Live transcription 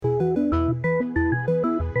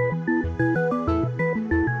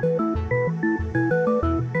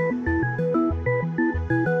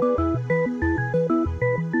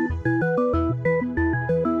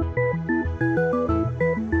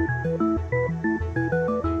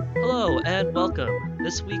Hello and welcome.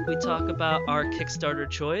 This week we talk about our Kickstarter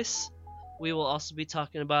choice. We will also be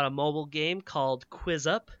talking about a mobile game called Quiz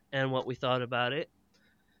Up and what we thought about it.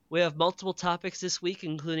 We have multiple topics this week,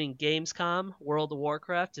 including Gamescom, World of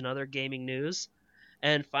Warcraft, and other gaming news.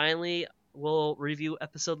 And finally, we'll review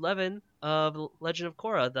episode 11 of Legend of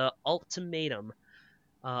Korra, The Ultimatum.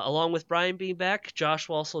 Along with Brian being back, Josh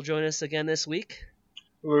will also join us again this week.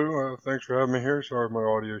 Hello, thanks for having me here. Sorry if my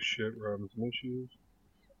audio shit. We're having some issues.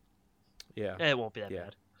 Yeah. It won't be that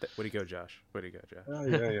Yeah. Way to go, Josh. Way to go, Josh. Oh,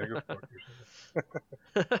 yeah, go fuck yourself.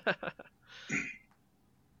 bad.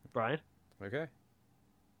 Brian, Okay.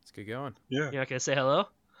 Let's get going. Yeah, you're not going to say hello?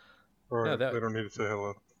 alright, No, they don't need to say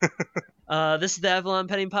hello. This is the Avalon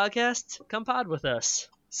Petting Podcast. Come pod with us.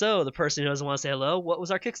 So, the person who doesn't want to say hello, what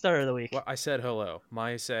was our Kickstarter of the week? Well, I said hello.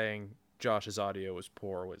 My saying Josh's audio was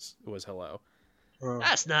poor was hello.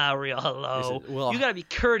 That's not a real hello. Well, You gotta be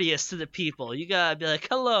courteous to the people. You gotta be like,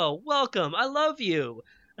 hello, welcome, I love you.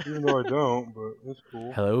 Even though I don't, but that's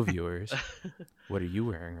cool. hello, viewers. What are you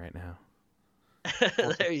wearing right now?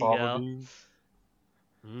 There you Fava go. beans.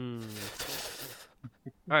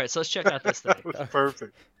 Alright, so let's check out this thing. That was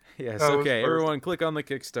perfect. Yes, That was okay. perfect. Everyone click on the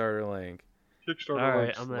Kickstarter link. Kickstarter Alright,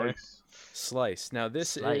 like I'm there. Slice. Now,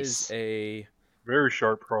 this Slice. is a... Very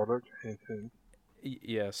sharp product. Hint, hint.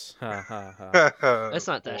 Yes. Ha, ha, ha. It's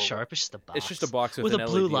not that Horrible. sharp, it's just a box. It's just a box with a an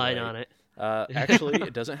blue LED line light. on it. Actually,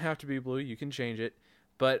 it doesn't have to be blue. You can change it.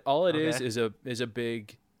 But all it Okay. is a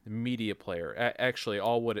big media player. Actually,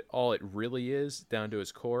 all it really is, down to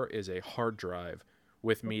its core, is a hard drive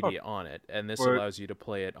with media on it, and this What? allows you to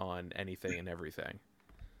play it on anything and everything.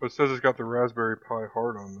 But it says it's got the Raspberry Pi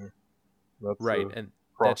heart on there. That's Right, the and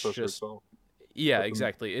that's processor just itself. yeah, That's a-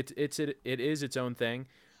 exactly. It is its own thing.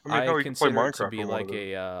 I mean, hell, you can play consider it to Minecraft be on one of like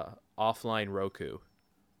a offline Roku,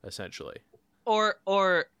 essentially.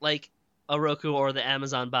 Or like a Roku or the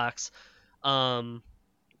Amazon box.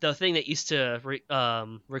 The thing that used to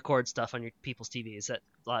record stuff on your people's TVs that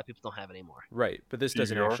a lot of people don't have anymore. Right, but this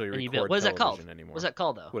doesn't DVR? actually And you record what is that called? television anymore. What's that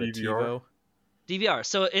called though? What, a DVR? TiVo? DVR.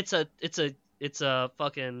 So it's a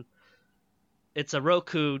fucking it's a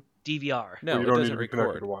Roku DVR. No, you it don't need doesn't to be connected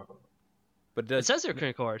record. to Wi-Fi. But it It does. says it can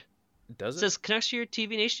record. Does It it? says connects to your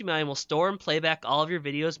TV and HDMI and will store and play back all of your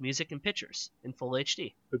videos, music, and pictures in full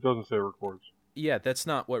HD. It doesn't say records. Yeah, that's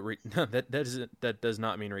not what no, that does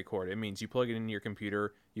not mean record. It means you plug it into your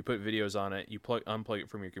computer, you put videos on it, you unplug it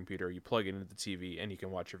from your computer, you plug it into the TV, and you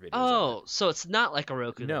can watch your videos. Oh, so it's not like a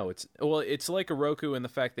Roku. on it. No, it's like a Roku in the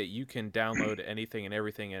fact that you can download anything and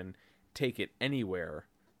everything and take it anywhere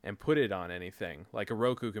and put it on anything. Like a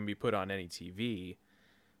Roku can be put on any TV.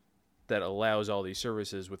 That allows all these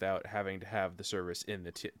services without having to have the service in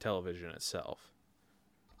the television itself.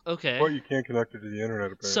 Okay. But you can't connect it to the internet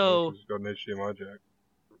apparently. So- 'cause it's got an HDMI jack.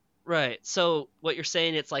 Right. So what you're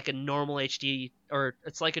saying, it's like a normal HD, or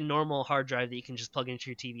it's like a normal hard drive that you can just plug into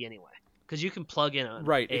your TV anyway, because you can plug in a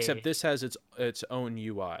Right, except this has its own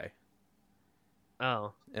UI.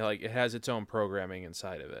 Oh, And, like, it has its own programming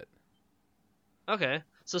inside of it. okay.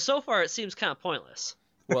 So far it seems kind of pointless.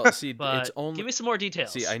 Well, see, But it's only give me some more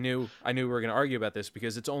details. see. I knew we were going to argue about this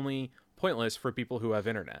because it's only pointless for people who have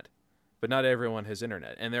internet, but not everyone has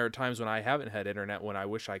internet. And there are times when I haven't had internet when I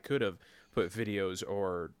wish I could have put videos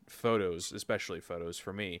or photos, especially photos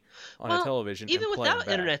for me, on a television. Even and play them without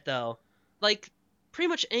back. internet, though, like pretty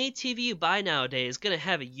much any TV you buy nowadays is gonna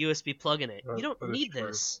have a USB plug in it. That- You don't that is need true.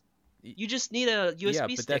 this. You just need a USB yeah,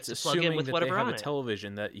 but stick that's to plug assuming in with that whatever they have on a it.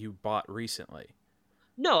 television that you bought recently.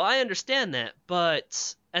 No, I understand that,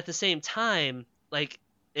 but at the same time, like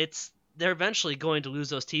they're eventually going to lose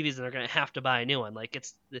those TVs and they're going to have to buy a new one. Like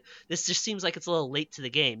this just seems like it's a little late to the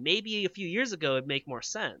game. Maybe a few years ago it'd make more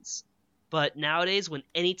sense. But nowadays when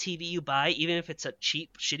any TV you buy, even if it's a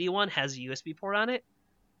cheap shitty one, has a USB port on it,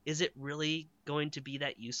 is it really going to be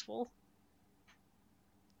that useful?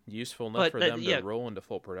 Useful enough But for that- them yeah. to roll into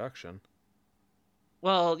full production.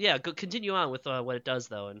 Well, yeah, continue on with what it does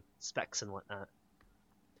though and specs and whatnot.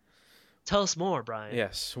 Tell us more, Brian.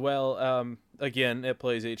 Yes. Well, again, it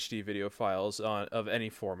plays HD video files of any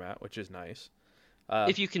format, which is nice.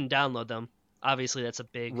 If you can download them. Obviously, that's a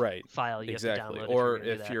big Right, file you exactly. have to download. Or if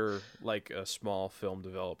you're, if you're like a small film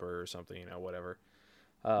developer or something, whatever.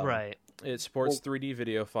 right. It supports 3D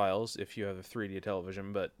video files if you have a 3D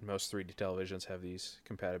television, but most 3D televisions have these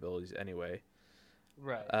compatibilities anyway.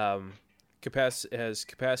 Right. Has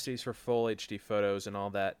capacities for full HD photos and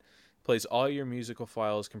all that. Plays all your musical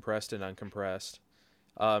files, compressed and uncompressed.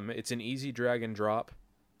 It's an easy drag and drop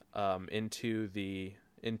into the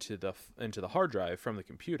into the hard drive from the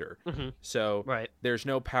computer. Mm-hmm. So Right. there's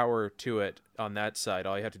no power to it on that side.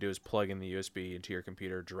 All you have to do is plug in the USB into your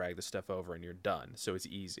computer, drag the stuff over, and you're done. So it's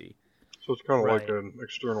easy. So it's kind of like Right. an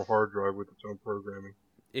external hard drive with its own programming.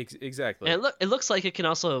 Exactly. And it looks like it can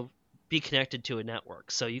also be connected to a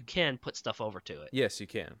network, so you can put stuff over to it. Yes, you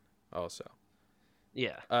can. Also,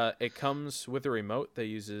 Yeah. it comes with a remote that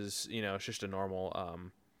uses, it's just a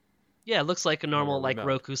normal. Yeah, it looks like a normal Normal like remote.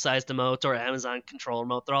 Roku-sized remote or Amazon control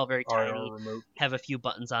remote. They're all very tiny, IR remote. have a few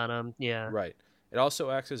buttons on them. Yeah. Right. It also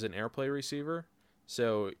acts as an AirPlay receiver,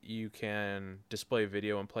 so you can display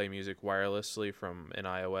video and play music wirelessly from an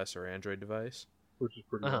iOS or Android device. Which is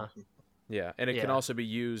pretty Uh-huh. awesome. Yeah, and it can Yeah. also be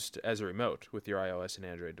used as a remote with your iOS and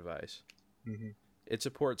Android device. Hmm. It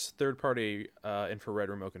supports third-party infrared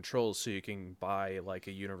remote controls, so you can buy like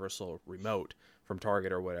a universal remote from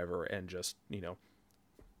Target or whatever, and just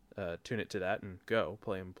tune it to that and go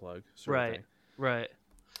play and plug. Sort of Right. thing. Right.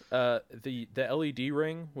 The LED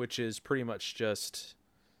ring, which is pretty much just,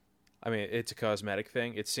 I mean, it's a cosmetic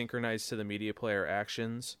thing. It's synchronized to the media player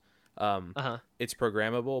actions. Uh-huh. It's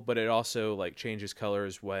programmable, but it also like changes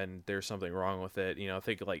colors when there's something wrong with it.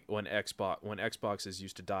 Think like when Xboxes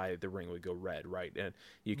used to die, the ring would go red, right? And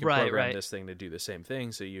you can Right, program right. this thing to do the same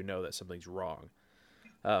thing, so you know that something's wrong.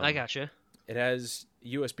 I gotcha. It has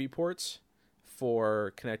USB ports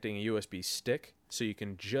for connecting a USB stick, so you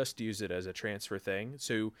can just use it as a transfer thing.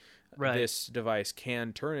 So Right. this device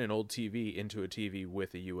can turn an old TV into a TV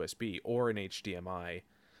with a USB or an HDMI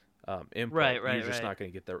input. Right, You're just right. not going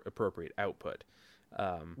to get the appropriate output.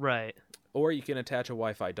 Right. Or you can attach a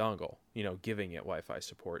Wi-Fi dongle, giving it Wi-Fi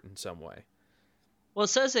support in some way. Well, it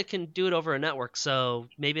says it can do it over a network, so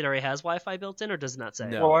maybe it already has Wi-Fi built in, or does it not say?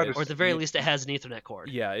 No, Well, I it- just- Or at the very least, it has an Ethernet cord.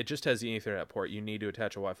 Yeah, it just has the Ethernet port. You need to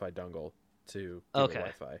attach a Wi-Fi dongle to give Okay.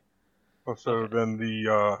 it Wi-Fi. Oh, so Okay. then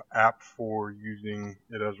the app for using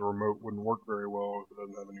it as a remote wouldn't work very well if it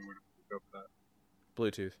doesn't have any way to pick up that.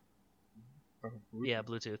 Bluetooth. Yeah,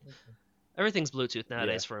 Bluetooth. Everything's Bluetooth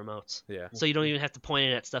nowadays for remotes, Yeah. so you don't even have to point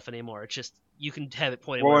it at stuff anymore. It's just you can have it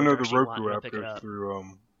pointed. Well, I know wherever the direction you want Roku and app pick it goes up. through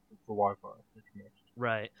the Wi-Fi. It connects.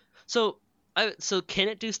 Right. So, so can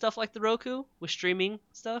it do stuff like the Roku with streaming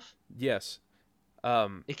stuff? Yes.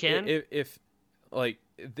 It can? If like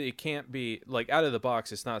it can't be like out of the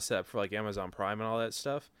box, it's not set up for like Amazon Prime and all that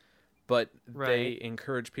stuff, but they Right.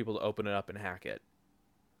 encourage people to open it up and hack it,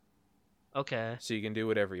 Okay. so you can do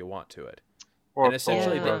whatever you want to it. Well, And it's probably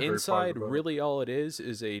essentially, Yeah. the not very inside, private about it. really all it is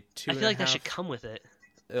a two. I and feel a like that should half- come with it.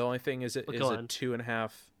 The only thing is it But is go a on.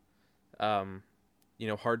 2.5,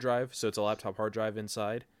 hard drive. So it's a laptop hard drive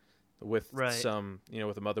inside, with Right. some,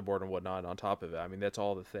 with a motherboard and whatnot on top of it. I mean, that's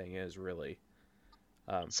all the thing is really.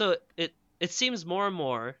 So it seems more and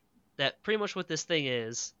more that pretty much what this thing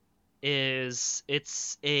is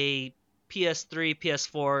it's a PS3,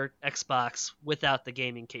 PS4, Xbox without the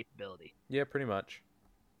gaming capability. Yeah, pretty much.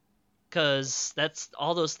 Because that's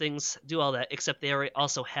all those things do all that, except they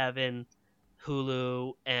also have in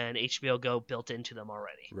Hulu and HBO Go built into them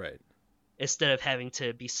already, Right. instead of having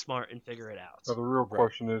to be smart and figure it out. Now, the real Right.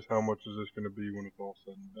 question is, how much is this going to be when it's all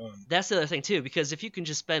said and done? That's the other thing too, because if you can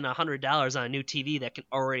just spend $100 on a new TV that can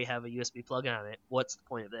already have a USB plug on it, what's the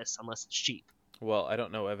point of this unless it's cheap? Well, I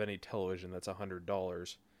don't know of any television that's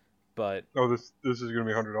 $100, but Oh, this is going to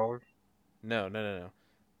be $100. no.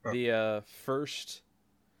 Oh. The first,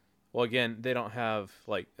 well, again, they don't have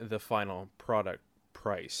like the final product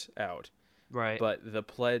price out, Right. but the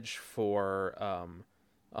pledge for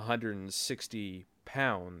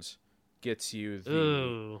 £160 gets you the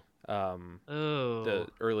Ooh. the Ooh.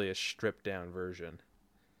 earliest stripped down version.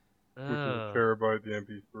 Which is a Oh. terabyte, the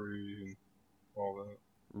MP3, and all that.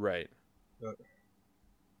 Right.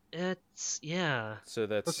 It's yeah. So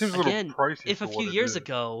That that's seems a little Again, pricey. If for a what few it years is.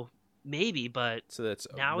 ago, maybe, but roughly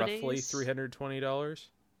nowadays? $320.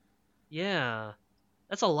 yeah,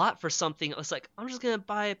 that's a lot for something. It's like I'm just gonna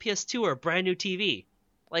buy a PS2 or a brand new TV.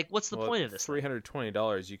 Like, what's the Well, point of this? thing?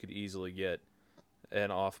 $320, you could easily get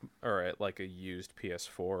an off or at like a used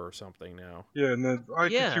PS4 or something now. Yeah, and then I can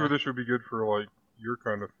see Yeah. where this would be good for like your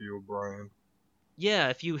kind of field, Brian. Yeah,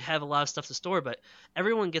 if you have a lot of stuff to store, but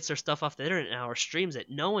everyone gets their stuff off the internet now or streams it.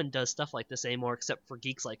 No one does stuff like this anymore except for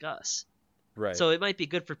geeks like us. Right. So it might be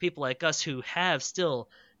good for people like us who have still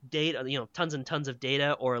data, tons and tons of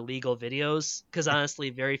data or illegal videos. Because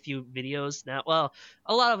honestly, very few videos now. Well,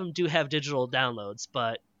 a lot of them do have digital downloads,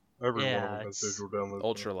 but Every one Yeah, of them has it's- digital downloads.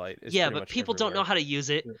 Ultralight is yeah, pretty but much people don't know everywhere. how to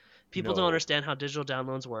use it. Yeah. People No. don't understand how digital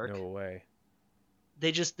downloads work. No way.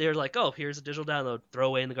 They're like, oh, here's a digital download, throw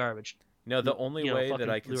away in the garbage. No, the only way that fucking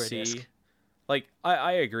I can Blu-ray see, disc. like,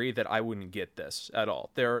 I agree that I wouldn't get this at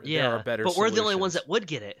all. There Yeah, are better but we're the only ones solutions. that would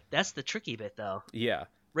get it. That's the tricky bit, though. Yeah,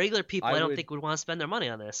 Regular people, I don't would- think would want to spend their money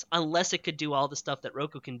on this unless it could do all the stuff that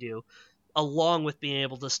Roku can do, along with being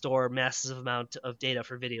able to store massive amount of data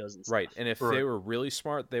for videos and stuff. Right, and if they Right. were really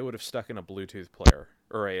smart, they would have stuck in a Bluetooth player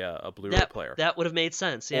or a Blu-ray player. That would have made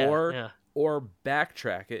sense. Yeah. or yeah. or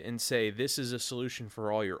backtrack it and say this is a solution for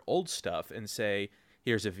all your old stuff, and say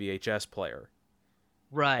here's a VHS player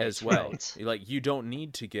Right. as well. Right. Like, you don't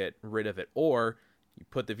need to get rid of it, or you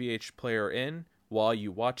put the VH player in while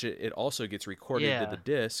you watch it. It also gets recorded Yeah. to the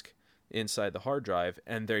disc inside the hard drive,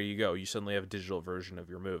 and there you go. You suddenly have a digital version of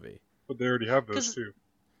your movie. But they already have those 'Cause- too.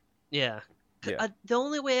 Yeah. Yeah. The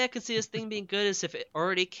only way I could see this thing being good is if it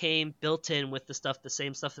already came built in with the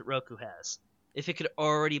same stuff that Roku has. If it could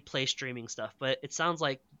already play streaming stuff, but it sounds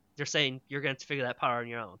like they're saying you're going to figure that part out on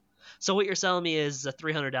your own. So what you're selling me is a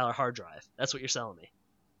 $300 hard drive. That's what you're selling me.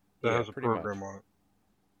 That Yeah, has a pretty program much. on it.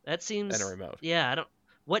 That seems. And a remote. Yeah, I don't.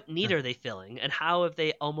 What need are they filling, and how have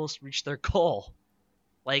they almost reached their goal?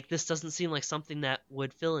 Like, this doesn't seem like something that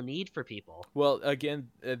would fill a need for people. Well,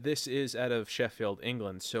 again, this is out of Sheffield,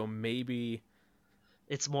 England, so maybe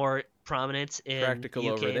It's more prominent in practical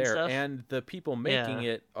UK over and there. stuff. And the people making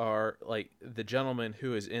Yeah. it are, like, the gentleman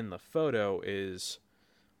who is in the photo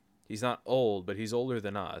he's not old, but he's older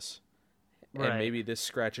than us. Right. And maybe this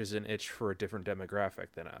scratches an itch for a different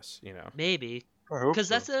demographic than us, you know? Maybe. I hope Because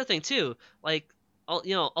so. that's the other thing, too. Like,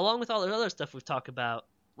 along with all the other stuff we've talked about,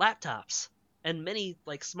 laptops and many,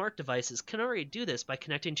 like, smart devices can already do this by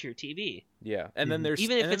connecting to your TV. Yeah. And then there's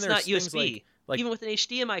Even if and then it's there's not things USB. like- even with an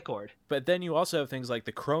HDMI cord. But then you also have things like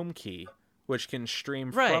the Chrome key, which can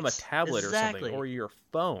stream Right, from a tablet or exactly. something, or your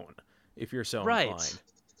phone, if you're so Right. inclined.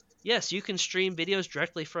 Yes, you can stream videos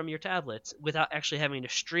directly from your tablets without actually having to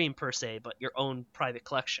stream per se, but your own private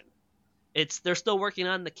collection. They're still working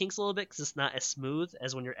on the kinks a little bit because it's not as smooth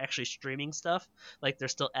as when you're actually streaming stuff. Like,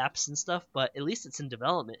 there's still apps and stuff, but at least it's in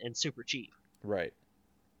development and super cheap. Right.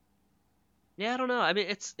 Yeah, I don't know. I mean,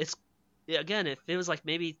 it's again, if it was like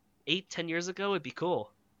maybe 8-10 years ago, it'd be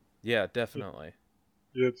cool. Yeah, definitely.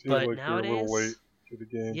 Yeah, it seems But like they're a little nowadays- late to the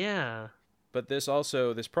game. Yeah. But this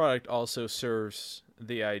product also serves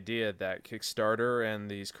the idea that Kickstarter and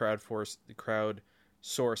these crowdsource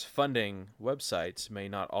funding websites may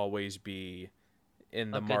not always be in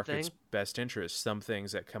A the good market's thing? best interest. Some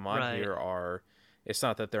things that come on Right. here are, it's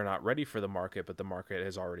not that they're not ready for the market, but the market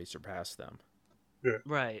has already surpassed them.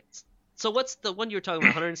 Right. So what's the one you were talking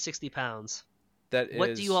about? 160 pounds. That What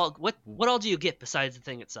is, do you all what all do you get besides the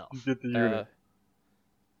thing itself? You get the unit.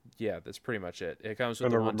 yeah, that's pretty much it. It comes with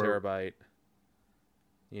And the a 1 remote. terabyte,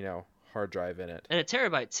 hard drive in it. And a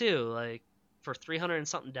terabyte too. Like, for $300 and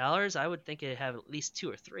something, I would think it'd have at least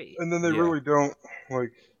 2 or 3. And then they Yeah. really don't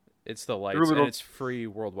It's the lights, really and don't- it's free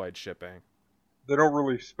worldwide shipping. they don't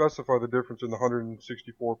really specify the difference in the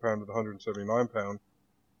 164 pound and the 179 pound.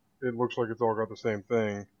 It looks like it's all got the same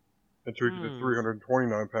thing. Until you get the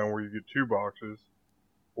 329 pound where you get 2 boxes,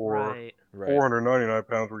 or Right. Right. 499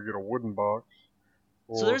 pounds where you get a wooden box.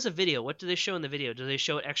 So or- there's a video. What do they show in the video? Do they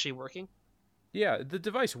show it actually working? Yeah, the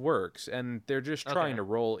device works, and they're just trying Okay. to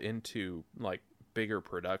roll into, like, bigger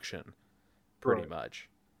production, pretty Right. much.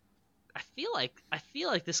 I feel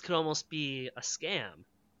like this could almost be a scam.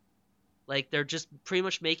 Like, they're just pretty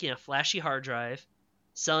much making a flashy hard drive,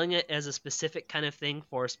 selling it as a specific kind of thing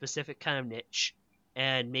for a specific kind of niche,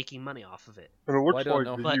 and making money off of it. and it looks I don't like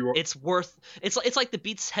know. the But UI it's worth it's like the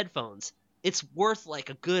Beats headphones. It's worth like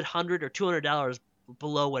a good $100 or $200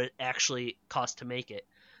 below what it actually costs to make it,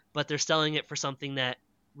 but they're selling it for something that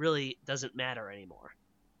really doesn't matter anymore.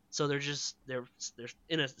 So they're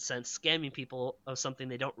in a sense scamming people of something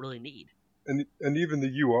they don't really need. and even the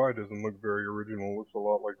UI doesn't look very original. It looks a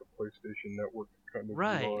lot like the PlayStation Network kind of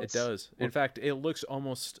Right. UI. It does. In fact, it looks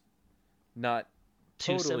almost not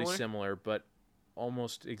Too totally similar? similar, but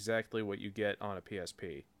almost exactly what you get on a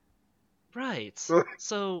PSP. Right.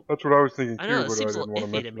 So That's what I was thinking too, I know, it but I seems a didn't little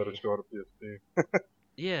want to iffy to mention that me. it's got a PSP.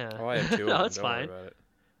 yeah. Oh, I have 2 No, of them. it's Don't worry fine. about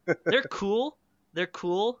it. They're cool. They're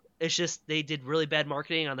cool. It's just they did really bad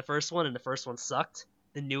marketing on the first one, and the first one sucked.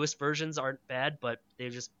 The newest versions aren't bad, but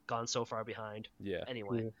they've just gone so far behind. Yeah.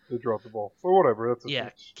 Anyway, Yeah, they dropped the ball. But whatever. That's yeah.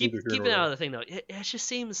 it's Keep neither here it nor out of the thing though. It just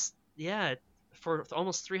seems, for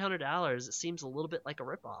almost $300, it seems a little bit like a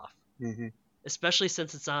ripoff, there. Mhm. especially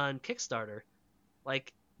since it's on Kickstarter.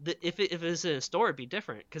 Like, if it was in a store, it'd be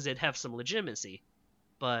different because it'd have some legitimacy.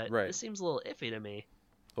 But Right. this seems a little iffy to me.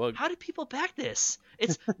 Well, How do people back this?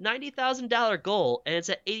 It's $90,000 goal, and it's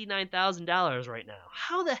at $89,000 right now.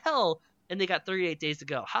 How the hell? And they got 38 days to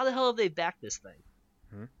go. How the hell have they backed this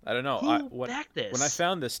thing? I don't know. Who backed this? When I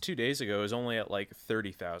found this 2 days ago, it was only at like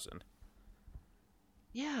 30,000.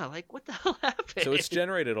 Yeah, like what the hell happened? So it's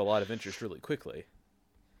generated a lot of interest really quickly.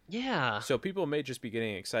 Yeah. So people may just be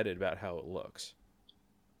getting excited about how it looks.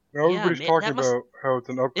 Now Yeah, everybody's man, talking that must- about how it's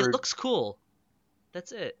an It upgrade. looks cool.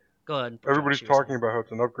 That's it. Go ahead. Everybody's Josh, you were saying. talking about how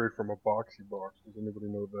it's an upgrade from a boxy box. Does anybody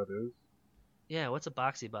know what that is? Yeah, what's a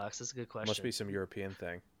boxy box? That's a good question. Must be some European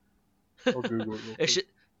thing. I'll Google it real It quick. should.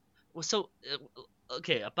 Well, so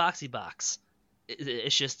okay, a boxy box.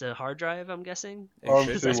 It's just a hard drive, I'm guessing. It I'm should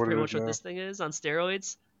Because seeing that's what pretty it much is what now. this thing is on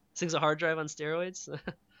steroids. This thing's a hard drive on steroids.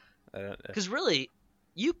 be. Because really,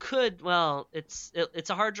 you could. Well, it's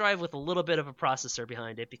a hard drive with a little bit of a processor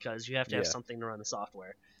behind it because you have to have Yeah. something to run the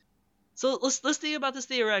software. So let's think about this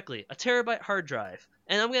theoretically. A terabyte hard drive,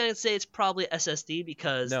 and I'm gonna say it's probably SSD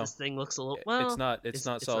because No. this thing looks a little. Well, it's not. It's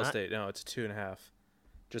not it's solid not? state. No, it's 2.5.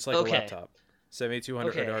 Just like a Okay. laptop.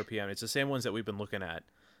 7200 Okay. RPM. It's the same ones that we've been looking at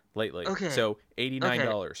lately. Okay. So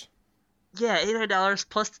 $89. Yeah, $800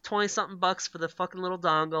 plus the 20-something bucks for the fucking little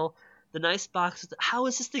dongle. The nice box. How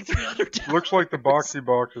is this thing $300? Looks like the boxy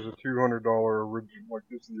box is a $200 original. Like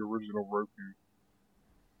this is the original Roku.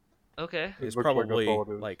 Okay, It It's looks like probably that's all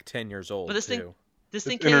it is. like 10 years old But this thing- too. this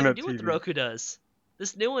thing It's can't even internet do what the TV. Roku does.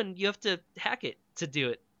 This new one, you have to hack it to do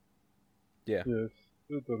it. Yes,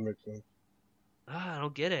 it does make sense. I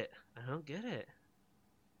don't get it.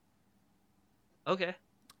 Okay,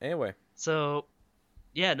 Anyway, so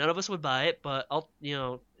yeah, none of us would buy it, but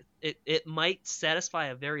it might satisfy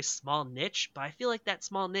a very small niche. But I feel like that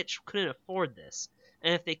small niche couldn't afford this,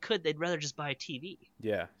 and if they could, they'd rather just buy a TV.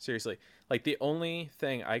 yeah, seriously. Like the only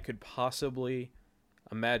thing I could possibly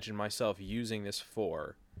imagine myself using this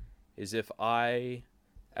for is if I,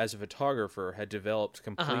 as a photographer, had developed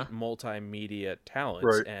complete multimedia talents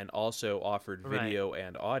Right. and also offered Right. video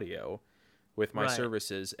and audio with my Right.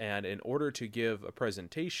 services. And in order to give a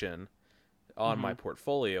presentation on my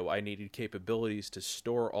portfolio, I needed capabilities to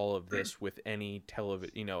store all of this with any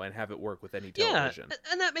television, and have it work with any television. Yeah,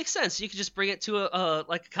 and that makes sense. You could just bring it to a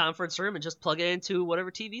like a conference room and just plug it into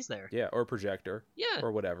whatever TV's there. Yeah, or projector, Yeah,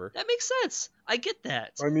 or whatever. that makes sense. I get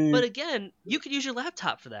that. I mean, But again, you could use your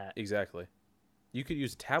laptop for that. Exactly. You could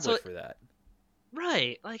use a tablet So- for that.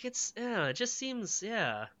 Right. Like it just seems,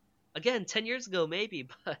 yeah. Again, 10 years ago maybe,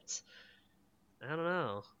 but I don't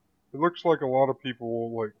know. it looks like a lot of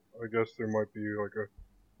people, like, I guess there might be like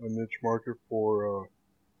a niche market for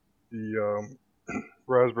the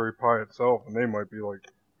Raspberry Pi itself, and they might be like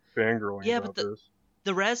fangirling Yeah, about but this.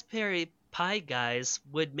 The Raspberry Pi guys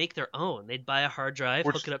would make their own. They'd buy a hard drive,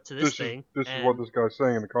 Which hook it up to this thing. This is and... what this guy's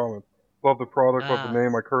saying in the comments. Love the product, love Ah. the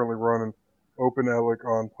name. I currently run an OpenELEC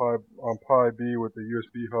on Pi B with a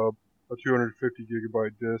USB hub, a 250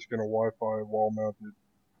 gigabyte disk, and a Wi-Fi wall mounted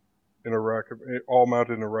in a all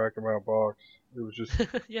mounted in a rack mount box. It was just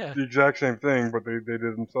yeah. the exact same thing, but they did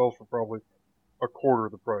it themselves for probably a quarter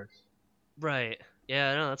of the price. Right.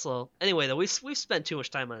 Yeah, no, that's a little. Anyway, though, we've spent too much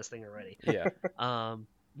time on this thing already. Yeah.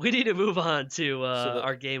 We need to move on to So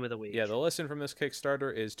our game of the week. Yeah, the lesson from this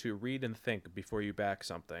Kickstarter is to read and think before you back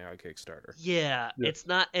something on Kickstarter. Yeah, Yeah. it's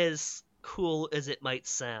not as cool as it might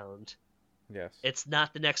sound. Yes. It's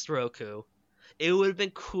not the next Roku. It would have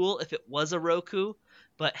been cool if it was a Roku,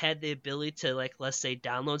 but had the ability to, like, let's say,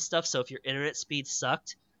 download stuff. So if your internet speed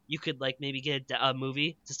sucked, you could, like, maybe get a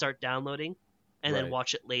movie to start downloading and then Right.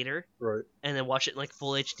 watch it later Right. and then watch it in, like,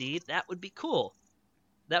 full HD. That would be cool.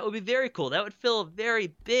 That would be very cool. That would fill a very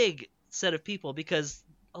big set of people because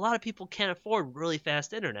a lot of people can't afford really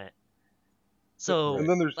fast internet. So, And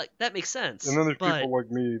then there's like, that makes sense. people but, like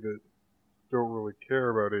me that don't really care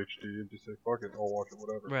about HD and just say, fuck it, I'll watch it,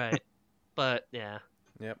 whatever. Right. But, yeah.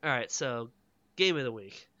 Yep. All right, so game of the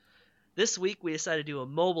week. This week we decided to do a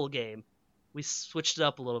mobile game. We switched it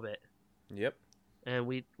up a little bit. Yep. And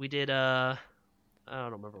we did, I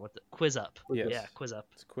don't remember what the... Quiz Up. Yes. Yeah, Quiz Up.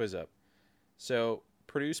 It's Quiz Up. So,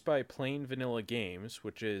 produced by Plain Vanilla Games,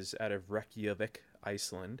 which is out of Reykjavik,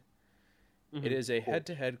 Iceland. Mhm. It is a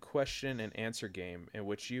head-to-head question and answer game in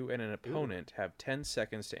which you and an opponent have 10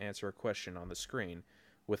 seconds to answer a question on the screen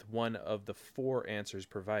with one of the 4 answers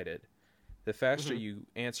provided. The faster you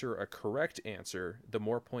answer a correct answer, the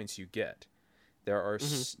more points you get. There are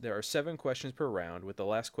there are 7 questions per round, with the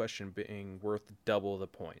last question being worth double the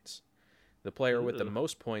points. The player with the Ooh.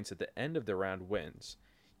 most points at the end of the round wins.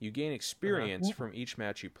 You gain experience from each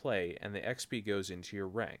match you play, and the XP goes into your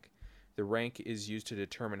rank. The rank is used to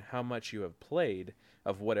determine how much you have played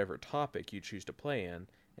of whatever topic you choose to play in,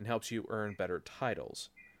 and helps you earn better titles.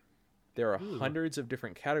 There are hundreds of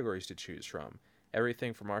different categories to choose from.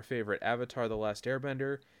 Everything from our favorite Avatar: The Last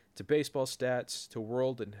Airbender, to baseball stats, to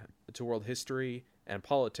world history and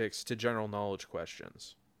politics, to general knowledge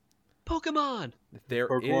questions. Pokemon! There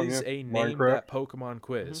Pokemon, is yeah. a Name Minecraft. That Pokemon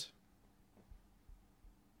quiz.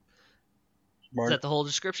 Mine, Is that the whole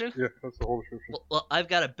description? yeah, that's the whole description. Well, I've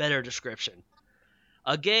got a better description.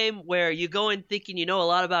 A game where you go in thinking you know a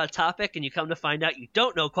lot about a topic, and you come to find out you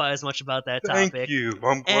don't know quite as much about that Thank topic. you.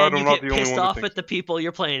 I'm glad And I'm you not get the only pissed one that off thinks at the people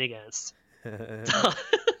you're playing against.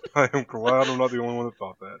 I am glad I'm not the only one that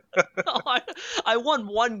thought that. I won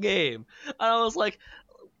one game, and I was like,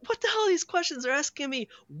 what the hell are these questions? They're asking me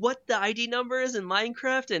what the ID number is in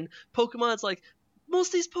Minecraft, and Pokemon's like, most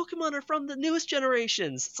of these Pokemon are from the newest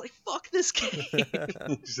generations. It's like, fuck this game.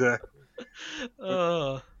 Exactly.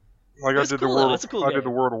 Like It's I did cool, the though. World It's a cool I did game. the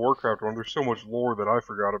World of Warcraft one. There's so much lore that I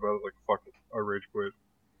forgot about. I was like, fuck it. I rage quit.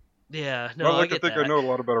 Yeah, I no, like I to get think that. I know a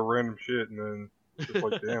lot about a random shit, and then it's just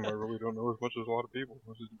like, damn, I really don't know as much as a lot of people,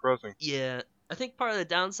 which is depressing. Yeah, I think part of the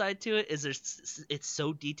downside to it is it's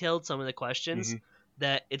so detailed, some of the questions, Mhm.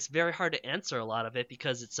 that it's very hard to answer a lot of it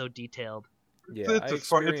because it's so detailed. Yeah, It's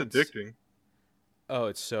fun. It's addicting. Oh,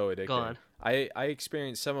 it's so addicting. Go on. I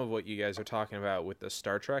experienced some of what you guys are talking about with the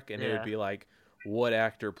Star Trek, and it Yeah. would be like, what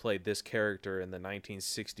actor played this character in the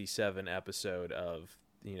 1967 episode of,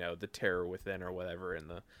 The Terror Within or whatever in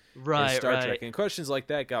Right, Star right. Trek. And questions like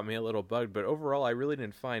that got me a little bugged, but overall, I really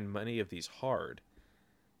didn't find many of these hard.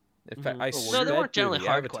 In fact, Mhm. I No, sped they weren't through generally the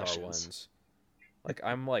hard Avatar questions. ones. Like,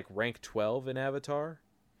 I'm like rank 12 in Avatar.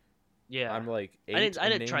 Yeah. I'm like 8 I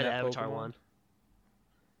didn't in try Name the That Avatar Pokemon. one.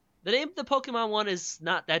 The name of the Pokemon one is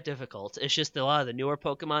not that difficult. It's just a lot of the newer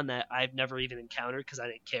Pokemon that I've never even encountered because I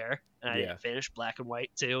didn't care, and I Yeah. didn't finish Black and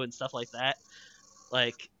White too, and stuff like that.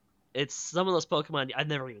 Like, it's some of those Pokemon I've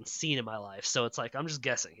never even seen in my life, so it's like I'm just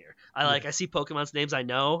guessing here. I see Pokemon's names I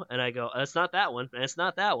know, and I go, it's not that one, and it's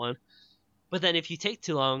not that one. But then if you take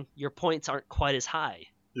too long, your points aren't quite as high.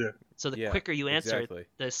 Yeah. So the Yeah, quicker you answer, exactly.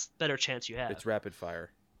 the better chance you have. It's rapid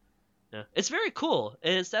fire. Yeah. It's very cool,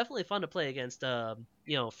 and it's definitely fun to play against,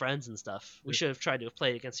 friends and stuff. We Yeah. should have tried to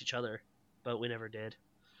play against each other, but we never did.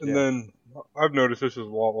 And Yeah. then I've noticed this is a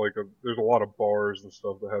lot like there's a lot of bars and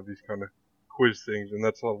stuff that have these kind of quiz things, and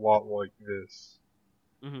that's a lot like this,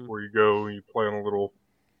 Hmm. where you go and you play on a little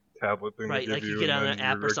tablet thing Right, they give like you, you get and on then an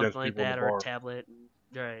app you're or something against like people in that, the or a bar. tablet.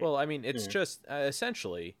 Right. Well, I mean, it's Yeah. just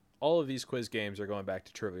essentially all of these quiz games are going back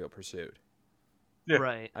to Trivial Pursuit. Yeah.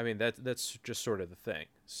 Right. I mean, that's just sort of the thing.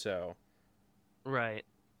 So Right.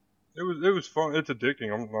 It was fun. It's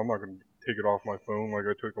addicting. I'm not gonna take it off my phone like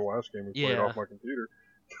I took the last game and play it Yeah. off my computer.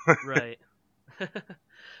 Right.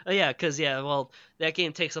 Oh, yeah, because, well, that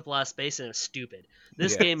game takes up a lot of space and it's stupid.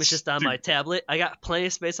 This Yeah. game is just on my tablet. I got plenty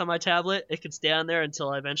of space on my tablet. It can stay on there until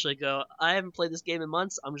I eventually go, I haven't played this game in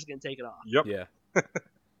months. I'm just going to take it off. Yep. yeah,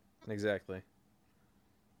 exactly.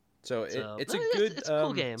 So, So, it's a no, good it's a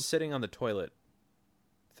cool game. sitting on the toilet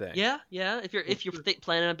thing. Yeah. If you're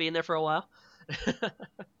planning on being there for a while.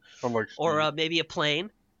 Unlike Or Steve. maybe a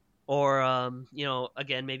plane. Or,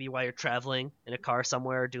 again, maybe while you're traveling in a car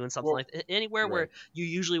somewhere or doing something Well, like that. Anywhere where right. you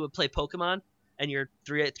usually would play Pokemon and your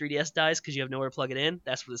 3DS dies because you have nowhere to plug it in,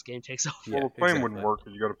 that's where this game takes over. Yeah, well, the plane exactly. wouldn't work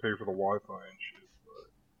because you got to pay for the Wi-Fi and shit.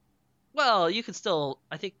 Well, you can still,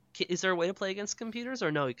 I think, is there a way to play against computers,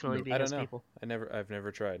 or no, you can only No, be I don't against know. people? I've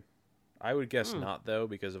never tried. I would guess Hmm. not though,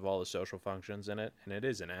 because of all the social functions in it, and it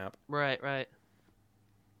is an app. Right.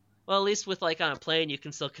 Well, at least with, like, on a plane, you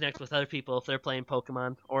can still connect with other people if they're playing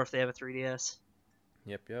Pokemon, or if they have a 3DS.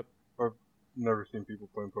 Yep. Never seen people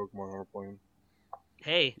playing Pokemon on a plane.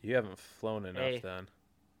 Hey, You haven't flown enough Hey. then.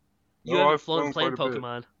 you No, haven't I've flown flown playing quite a bit.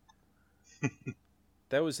 Pokemon.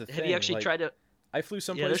 That was the thing. Have you actually like, tried to... I flew there's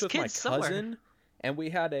someplace with my kids somewhere. cousin, and we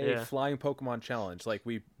had a Yeah. flying Pokemon challenge. Like,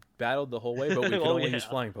 we battled the whole way, but we could Oh, only yeah. use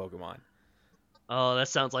flying Pokemon. Oh, that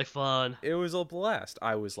sounds like fun. It was a blast.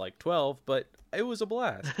 I was like 12, but it was a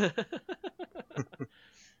blast.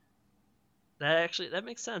 That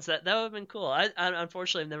makes sense. That would have been cool. I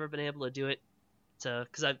unfortunately have never been able to do it,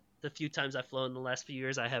 because the few times I've flown in the last few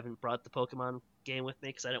years, I haven't brought the Pokemon game with me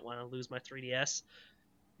because I didn't want to lose my 3DS.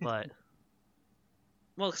 But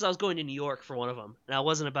because I was going to New York for one of them, and I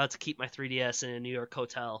wasn't about to keep my 3DS in a New York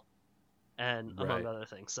hotel, and among Right. other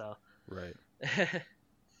things. So Right.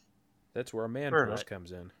 That's where a man Fair purse enough.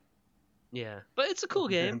 comes in. yeah, but it's a cool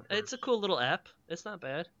game. Man It's a first. cool little app. It's not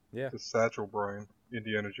bad. Yeah. The satchel, Brian.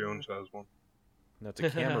 Indiana Jones has one. No, it's a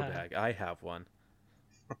camera bag. I have one.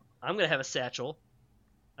 I'm gonna have a satchel.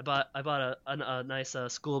 I bought a nice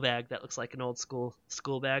school bag that looks like an old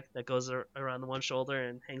school bag that goes around the one shoulder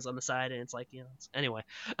and hangs on the side, and it's like, anyway.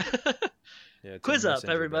 Yeah, it's a Quiz Up,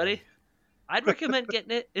 messenger everybody. bag. I'd recommend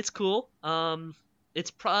getting it. It's cool. It's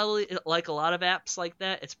probably, like a lot of apps like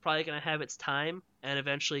that, it's probably gonna have its time and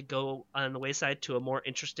eventually go on the wayside to a more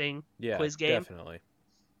interesting Yeah, quiz game. definitely.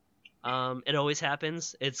 It always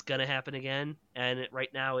happens. It's gonna happen again, and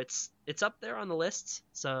right now it's up there on the lists.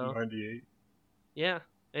 So 98. yeah,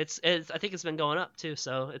 It's I think it's been going up too,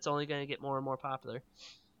 so it's only going to get more and more popular.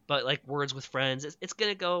 But like Words with Friends, it's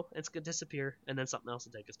going to go, it's going to disappear, and then something else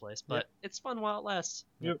will take its place. But it's fun while it lasts.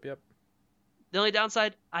 Yep. The only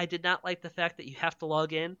downside, I did not like the fact that you have to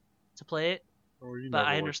log in to play it, but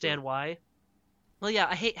I understand why. Well, yeah,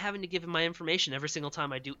 I hate having to give him my information every single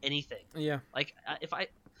time I do anything. Yeah. Like, if I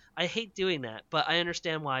hate doing that, but I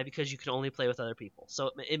understand why, because you can only play with other people,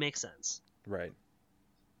 so it makes sense. Right.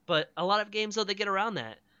 But a lot of games, though, they get around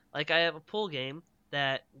that. Like, I have a pool game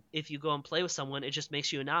that if you go and play with someone, it just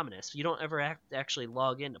makes you anonymous. You don't ever actually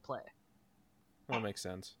log in to play. Well, that makes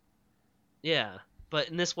sense. Yeah, but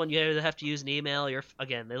in this one, you either have to use an email, or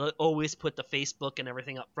again, they always put the Facebook and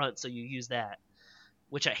everything up front, so you use that,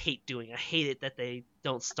 which I hate doing. I hate it that they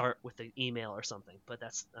don't start with the email or something. But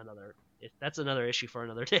that's another issue for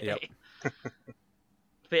another day. Yep.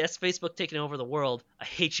 That's Facebook taking over the world. I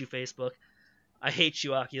hate you, Facebook. I hate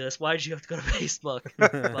you, Oculus. Why did you have to go to Facebook?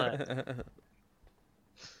 But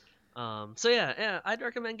so yeah, I'd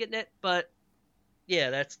recommend getting it. But yeah,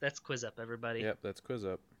 that's Quiz Up, everybody. Yep, that's Quiz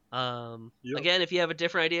Up. Again, if you have a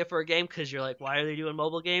different idea for a game because you're like, why are they doing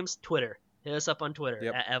mobile games? Twitter. Hit us up on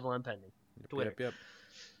Twitter at Avalon Pending. Twitter. Yep.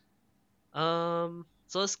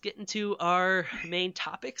 So let's get into our main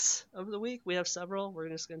topics of the week. We have several. We're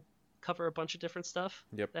just gonna cover a bunch of different stuff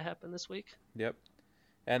that happened this week. Yep.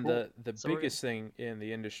 And Cool. the biggest thing in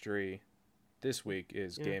the industry this week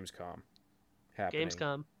is Gamescom happening.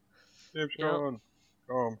 Gamescom.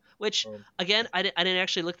 Which, again, I didn't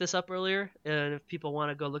actually look this up earlier, and if people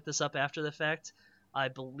want to go look this up after the fact, I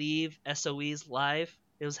believe SOE's live.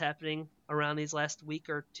 It was happening around these last week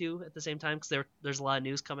or two at the same time, because there's a lot of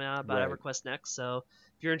news coming out about EverQuest Next. So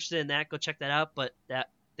if you're interested in that, go check that out. But they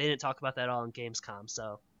didn't talk about that all in Gamescom,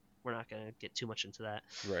 so we're not going to get too much into that.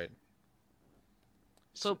 Right.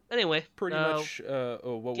 So anyway, pretty much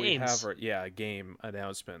what games. we have are game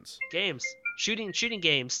announcements. Games, shooting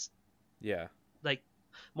games. Yeah. Like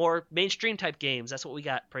more mainstream type games. That's what we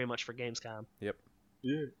got pretty much for Gamescom. Yep.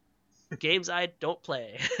 Yeah. Games I don't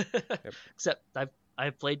play, except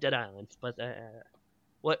I've played Dead Island. But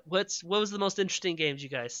what was the most interesting games you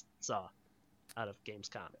guys saw out of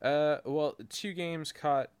Gamescom? Well, two games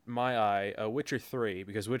caught my eye. Witcher 3,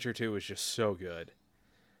 because Witcher 2 was just so good.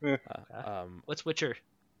 What's Witcher?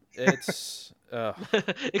 It's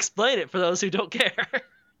explain it for those who don't care.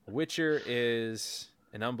 Witcher is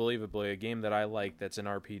an unbelievably a game that I like. That's an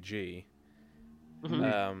RPG,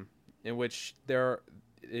 in which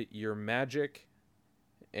you're magic,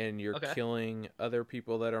 and you're killing other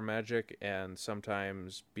people that are magic, and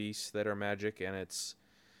sometimes beasts that are magic, and it's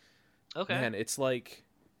man, it's like,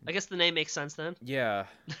 I guess the name makes sense then. Yeah,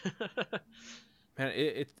 man,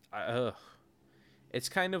 it's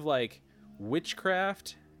kind of like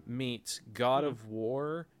witchcraft meets God of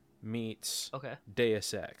War meets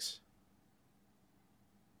Deus Ex.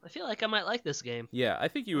 I feel like I might like this game. Yeah, I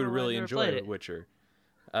think you would really enjoy Witcher.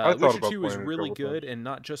 I Witcher 2 is really good, and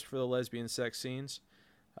not just for the lesbian sex scenes.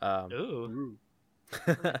 Ooh.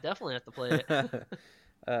 Definitely have to play it.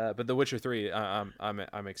 But The Witcher 3,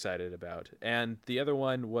 I'm excited about. And the other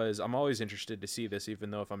one was, I'm always interested to see this, even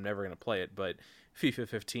though if I'm never going to play it, but FIFA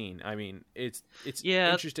 15. I mean, it's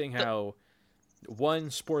interesting how, one,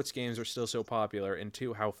 sports games are still so popular, and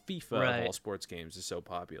two, how FIFA of all sports games is so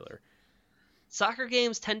popular. Soccer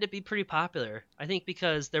games tend to be pretty popular, I think,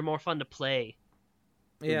 because they're more fun to play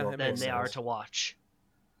than they are to watch.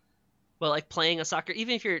 Well, like playing a soccer,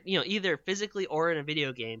 even if you're either physically or in a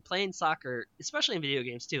video game, playing soccer, especially in video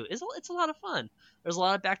games too, it's a lot of fun. There's a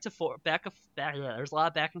lot of back there's a lot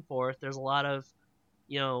of back and forth. There's a lot of,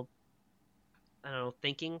 I don't know,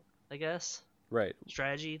 thinking, I guess. Right.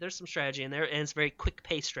 Strategy. There's some strategy in there, and it's very quick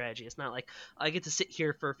paced strategy. It's not like I get to sit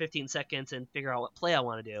here for 15 seconds and figure out what play I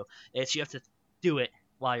want to do. It's you have to do it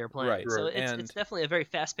while you're playing. Right. So it's definitely a very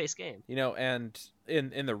fast paced game. And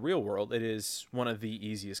in the real world, it is one of the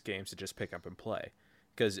easiest games to just pick up and play,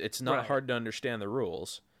 because it's not hard to understand the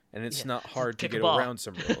rules, and it's not hard to get around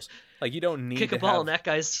some rules. Like, you don't need kick to a ball have, in that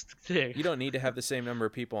guy's thing. You don't need to have the same number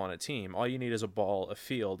of people on a team. All you need is a ball, a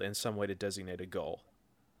field, and some way to designate a goal.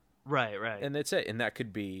 Right. And that's it. And that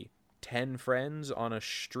could be 10 friends on a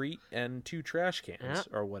street and 2 trash cans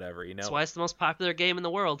or whatever, That's why it's the most popular game in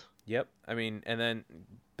the world. Yep. I mean,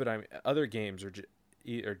 other games are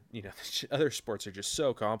other sports are just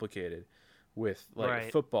so complicated. With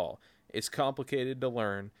football, it's complicated to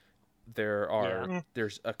learn.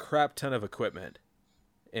 There's a crap ton of equipment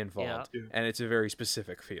involved, and it's a very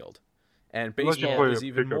specific field. And baseball is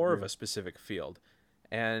even more of a specific field,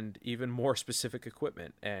 and even more specific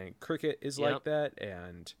equipment. And cricket is like that,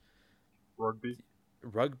 and rugby.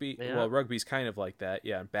 Rugby, Yeah. well, rugby's kind of like that,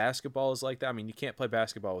 yeah. And basketball is like that. I mean, you can't play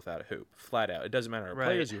basketball without a hoop, flat out. It doesn't matter how many Right.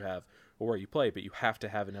 players you have or where you play, but you have to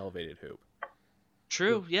have an elevated hoop.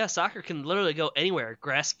 True. Yeah, soccer can literally go anywhere.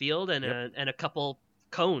 Grass field and Yep. a couple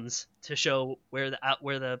cones to show where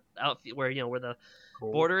the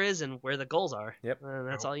Cool. border is and where the goals are. Yep. And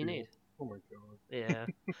that's all you need. Oh my god. Yeah.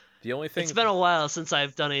 The only thing, It's been a while since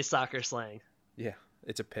I've done a soccer slang. yeah,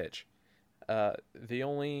 it's a pitch. The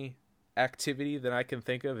only activity that I can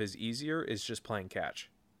think of is easier is just playing catch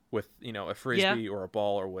with, a frisbee or a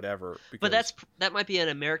ball or whatever. But that might be an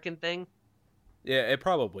American thing yeah, it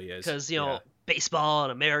probably is. because yeah. baseball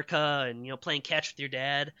in America and playing catch with your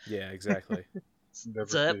dad. Yeah, exactly. Never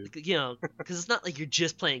So seen. because it's not like you're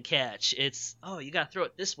just playing catch. It's you gotta throw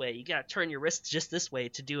it this way. You gotta turn your wrists just this way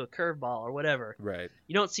to do a curveball or whatever. Right.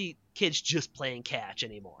 You don't see kids just playing catch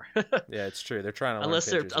anymore. Yeah, it's true. They're trying to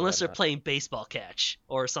unless learn pitches and they're whatnot. playing baseball catch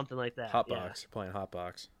or something like that. Hot yeah. box, playing hot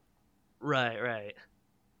box. Right.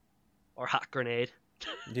 Or hot grenade.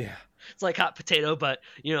 Yeah. It's like hot potato, but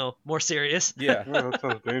more serious. Yeah. Yeah, that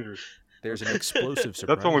sounds dangerous. There's an explosive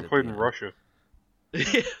surprise. That's only at the played in end. Russia.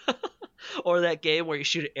 Or that game where you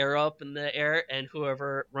shoot an arrow up in the air and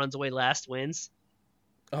whoever runs away last wins.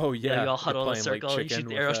 Oh yeah. You all You're huddle in a playing, circle, like, you shoot chicken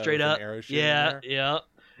the with, arrow straight with an up. arrow shooting Yeah, there. yeah.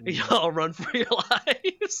 You all run for your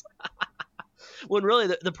lives. When really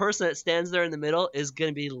the person that stands there in the middle is going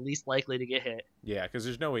to be least likely to get hit. Yeah, because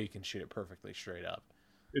there's no way you can shoot it perfectly straight up.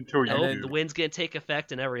 Until you And And then do. the wind's going to take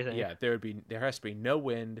effect and everything. Yeah, there has to be no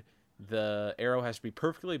wind. The arrow has to be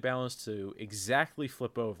perfectly balanced to exactly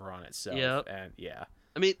flip over on itself. Yep. And yeah.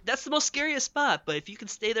 I mean, that's the most scariest spot, but if you can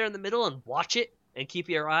stay there in the middle and watch it and keep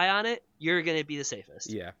your eye on it, you're going to be the safest.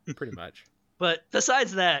 Yeah, pretty much. But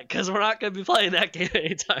besides that, because we're not going to be playing that game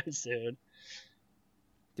anytime soon.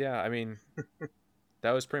 Yeah, I mean,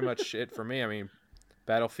 that was pretty much it for me. I mean,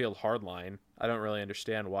 Battlefield Hardline, I don't really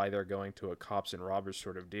understand why they're going to a cops and robbers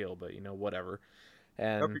sort of deal, but whatever.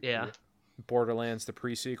 And That'd be Yeah. cool. Borderlands, the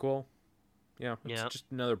pre-sequel, it's Yeah. just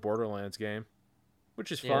another Borderlands game,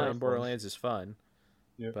 which is Yeah. fun. Fun. Borderlands is fun,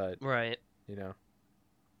 Yeah. but Right. you And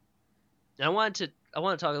I want to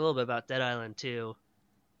talk a little bit about Dead Island 2.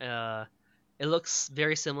 It looks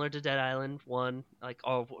very similar to Dead Island 1,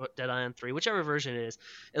 or Dead Island 3, whichever version it is.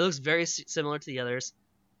 It looks very similar to the others.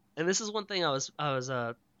 And this is one thing I was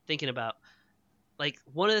thinking about. Like,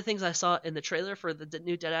 one of the things I saw in the trailer for the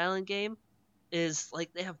new Dead Island game is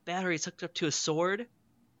like they have batteries hooked up to a sword,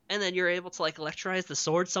 and then you're able to electrolyze the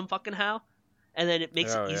sword some fucking how, and then it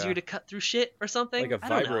makes Oh, it easier yeah. to cut through shit or something. like a I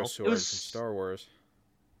don't know. vibro sword It was, from Star Wars.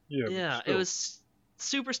 Yeah, but yeah, it still. was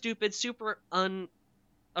super stupid, super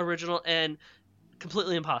unoriginal, and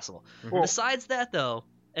completely impossible. Well, Besides that, though,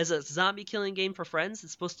 as a zombie killing game for friends,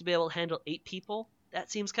 it's supposed to be able to handle 8 people. That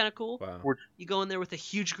seems kind of cool. Wow. Which- You go in there with a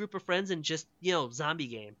huge group of friends and just, zombie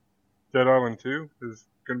game. Dead Island 2 is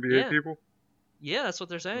going to be Yeah. 8 people. Yeah, that's what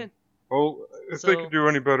they're saying. Well, if they So- could do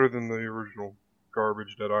any better than the original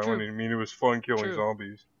garbage Dead Island, True. I mean, it was fun killing True.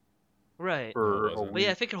 zombies Right. for No, it a wasn't. But yeah,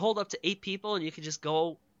 week. if it could hold up to 8 people and you could just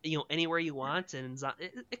go, anywhere you want, and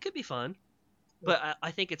it could be fun. But I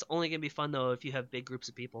think it's only going to be fun, though, if you have big groups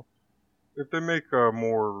of people. If they make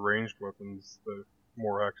more ranged weapons, the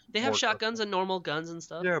more action. They have more shotguns and normal guns and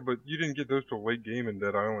stuff. Yeah, but you didn't get those till late game in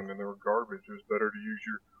Dead Island, and they were garbage. It was better to use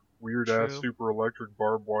your weird ass True. super electric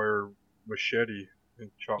barbed wire machete and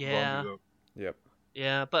chop Yeah. zombies up. Yep.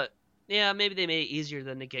 Yeah, but yeah, maybe they made it easier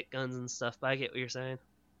than to get guns and stuff. But I get what you're saying.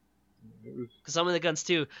 It was Because some of the guns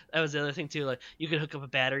too, that was the other thing too. Like you can hook up a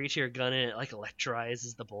battery to your gun and it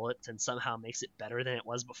electrolyzes the bullets and somehow makes it better than it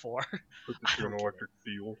was before. put I it to an don't get electric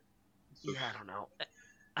field. So Yeah, I don't know.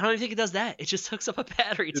 I don't even think it does that. It just hooks up a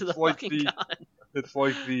battery to It's the like fucking the- gun. It's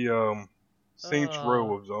like the Saints Oh.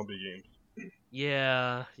 Row of zombie games.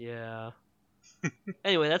 Yeah.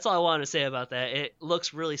 Anyway, that's all I wanted to say about that. It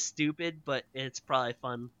looks really stupid, but it's probably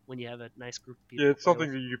fun when you have a nice group of people. Yeah, to it's play something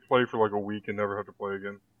with. that you could play for like a week and never have to play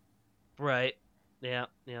again. Right. Yeah.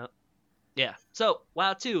 So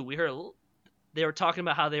WoW 2, we heard they were talking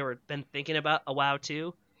about how they were been thinking about a WoW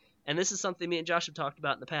 2, and this is something me and Josh have talked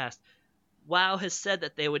about in the past. WoW has said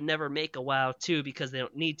that they would never make a WoW 2 because they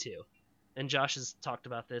don't need to. And Josh has talked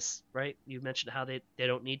about this, right? You mentioned how they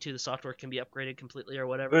don't need to. The software can be upgraded completely or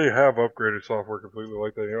whatever. They have upgraded software completely,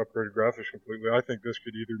 like they upgraded graphics completely. I think this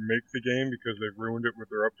could either make the game because they've ruined it with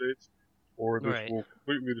their updates, or this Right. will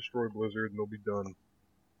completely destroy Blizzard and they'll be done.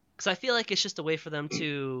 Because I feel like it's just a way for them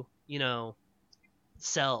to,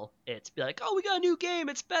 sell it. Be like, oh, we got a new game.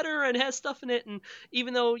 It's better and has stuff in it. And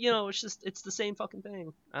even though, it's the same fucking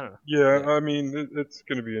thing. I don't know. Yeah, Yeah. I mean, it's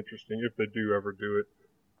going to be interesting if they do ever do it.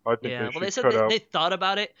 I think Yeah, they well, they should said cut out. they thought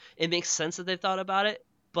about it. It makes sense that they thought about it,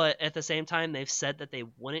 but at the same time, they've said that they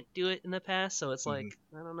wouldn't do it in the past. So it's Mhm. like,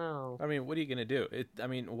 I don't know. I mean, what are you gonna do?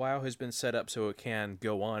 WoW has been set up so it can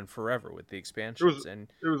go on forever with the expansions, and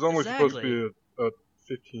It was only supposed to Exactly. be a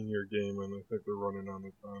 15-year game, and I think they're running on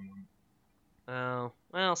the time limit. Oh,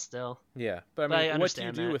 well, still. yeah. But I But I mean, what do you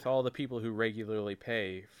understand do that. with all the people who regularly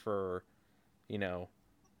pay for, Oh,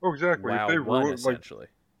 exactly. If WoW they one ruin, like, essentially?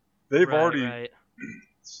 they've Right, already, right.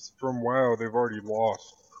 from WoW, they've already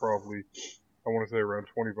lost probably, I want to say around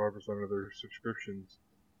 25% of their subscriptions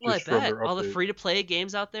Well, I just from bet their all the updates. free-to-play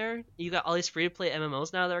games out there. You got all these free-to-play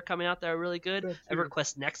MMOs now that are coming out that are really good. That too.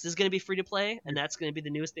 EverQuest Next is going to be free-to-play, and that's going to be the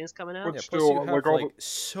newest things coming out. But Yeah. still, Plus, you have like, all the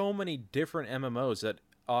so many different MMOs that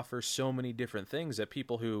offer so many different things that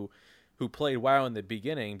people who played WoW in the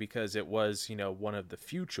beginning because it was one of the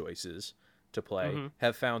few choices to play Mhm.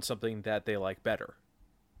 have found something that they like better.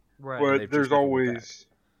 Right. they've But just there's never went always,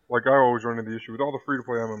 like, I always run into the issue with all the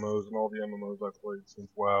free-to-play MMOs and all the MMOs I've played since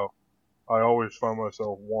WoW. I always find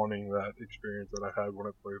myself wanting that experience that I had when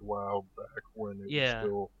I played WoW back when it Yeah. was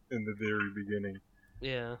still in the very beginning.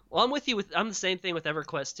 Yeah. Well, I'm with you. I'm the same thing with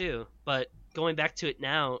EverQuest too. But going back to it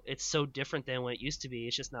now, it's so different than what it used to be.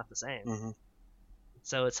 It's just not the same. Hmm.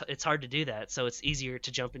 So it's hard to do that. So it's easier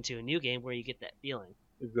to jump into a new game where you get that feeling.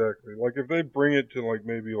 Exactly. Like, if they bring it to, like,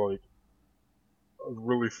 maybe, like, a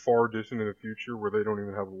really far distant in the future where they don't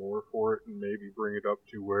even have lore for it, and maybe bring it up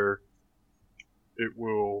to where it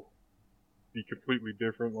will be completely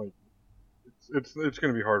different, like, it's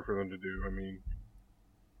going to be hard for them to do. I mean,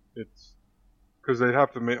 it's because they'd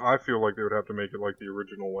have to make. I feel like they would have to make it like the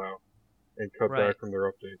original WoW and cut Right. back from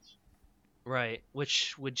their updates. Right.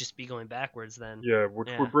 Which would just be going backwards then. Yeah, which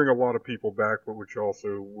Yeah. would bring a lot of people back, but which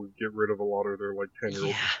also would get rid of a lot of their, like, 10-year-old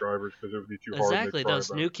Yeah. subscribers because it would be too hard. Exactly. And they'd Those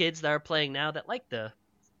cry new about kids that are playing now that like the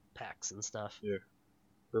packs and stuff. it.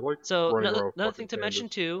 They're like So running another, around another fucking thing to mention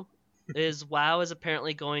pandas. too is WoW is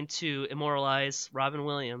apparently going to immortalize Robin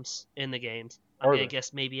Williams in the games. I'm Are gonna they?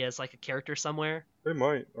 guess maybe as like a character somewhere, They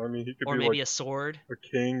might. I mean, he could or be maybe like a sword, a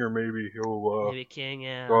king, or maybe he'll maybe a king.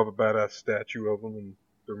 Yeah. they'll have a badass statue of him in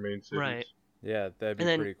their main cities. Right. Yeah, that'd be And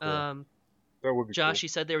then pretty cool. That would be Josh, cool. you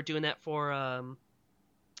said they were doing that for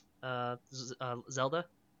Zelda.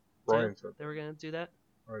 Brian too? said They were gonna do that.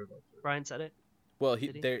 I did not say that. Brian said it. Well,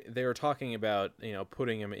 Did he? they were talking about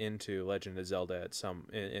putting him into Legend of Zelda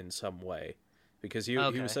in some way, because he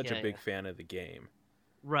Okay, was such a yeah, big yeah. fan of the game.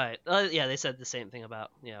 Right. Yeah, they said the same thing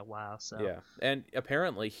about WoW. So Yeah, and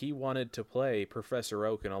apparently he wanted to play Professor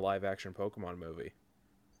Oak in a live action Pokemon movie.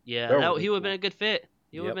 yeah, That that, would've he been would have cool. been a good fit.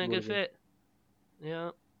 He would have Yep, been a good would've fit.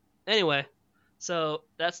 Yeah. Anyway, so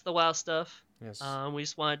that's the WoW stuff. Yes. We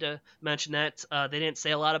just wanted to mention that they didn't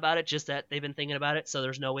say a lot about it, just that they've been thinking about it. So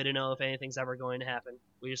there's no way to know if anything's ever going to happen.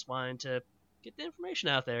 We just wanted to get the information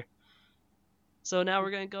out there. So now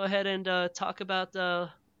we're going to go ahead and talk about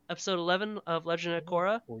episode 11 of Legend of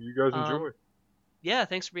Korra. Well, you guys enjoy. Yeah,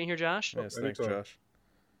 thanks for being here, Josh. Yes, thanks, anytime. Josh.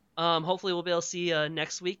 Hopefully we'll be able to see you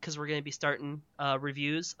next week because we're going to be starting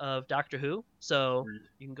reviews of Doctor Who. So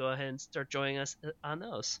you can go ahead and start joining us on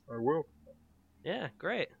those. I will. Yeah,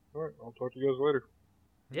 great. All right, I'll talk to you guys later.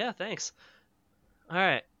 Yeah, thanks. All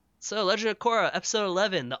right. So, Legend of Korra, episode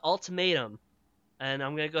 11, The Ultimatum. And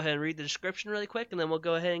I'm going to go ahead and read the description really quick, and then we'll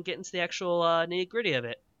go ahead and get into the actual nitty-gritty of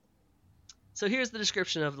it. So here's the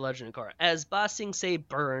description of The Legend of Korra. As Ba Sing Se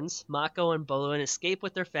burns, Mako and Bolin escape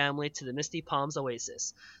with their family to the Misty Palms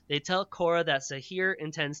Oasis. They tell Korra that Zahir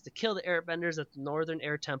intends to kill the airbenders at the Northern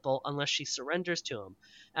Air Temple unless she surrenders to him.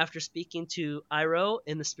 After speaking to Iroh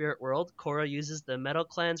in the spirit world, Korra uses the Metal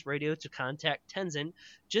Clan's radio to contact Tenzin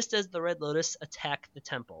just as the Red Lotus attack the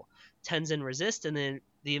temple. Tenzin resists and then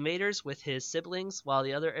the invaders with his siblings while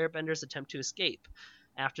the other airbenders attempt to escape.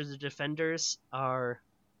 After the defenders are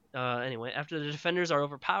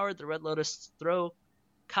overpowered, the Red Lotus throw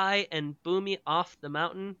Kai and Boomy off the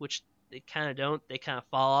mountain, which they kind of don't. They kind of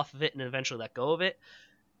fall off of it and eventually let go of it.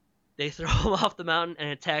 They throw them off the mountain and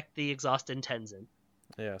attack the exhausted Tenzin.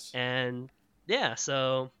 Yes. And yeah,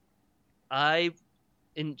 so I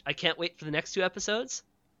can't wait for the next two episodes.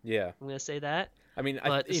 Yeah. I'm gonna say that. I mean,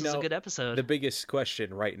 But this is a good episode. The biggest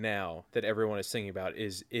question right now that everyone is thinking about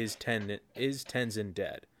is Tenzin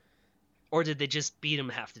dead? Or did they just beat him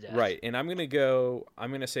half to death? Right, and I'm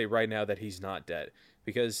gonna say right now that he's not dead,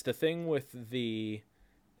 because the thing with the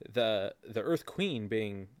Earth Queen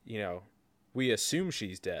being, we assume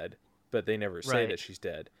she's dead, but they never say Right. that she's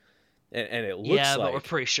dead, and it looks Yeah, like but we're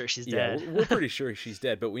pretty sure she's yeah, dead. we're pretty sure she's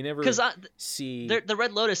dead, but we never Because see. the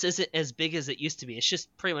Red Lotus isn't as big as it used to be. It's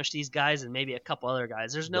just pretty much these guys and maybe a couple other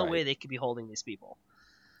guys. There's no Right. way they could be holding these people.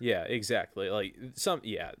 Yeah, exactly. Like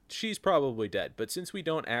she's probably dead, but since we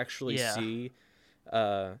don't actually Yeah. see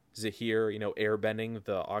Zahir, airbending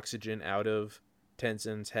the oxygen out of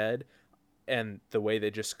Tenzin's head, and the way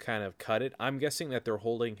they just kind of cut it, I'm guessing that they're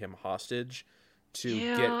holding him hostage to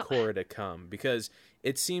get Korra to come, because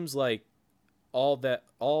it seems like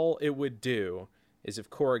all it would do is if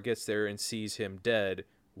Korra gets there and sees him dead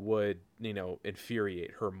would,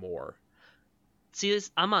 infuriate her more. See,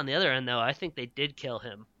 I'm on the other end though. I think they did kill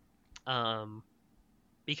him,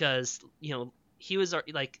 because he was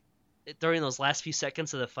like, during those last few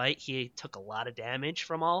seconds of the fight, he took a lot of damage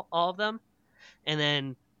from all of them, and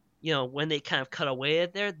then when they kind of cut away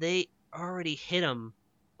at there, they already hit him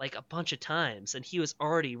like a bunch of times, and he was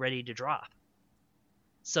already ready to drop.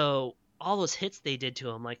 So all those hits they did to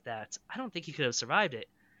him like that, I don't think he could have survived it.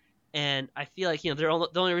 And I feel like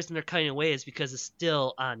the only reason they're cutting away is because it's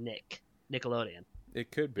still on Nickelodeon.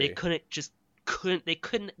 It could be.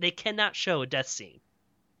 They cannot show a death scene.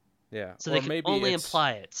 Yeah. So they can only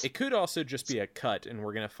imply it. It could also just be a cut, and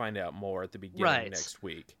we're gonna find out more at the beginning of next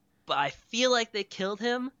week. But I feel like they killed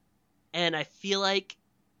him, and I feel like,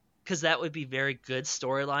 because that would be very good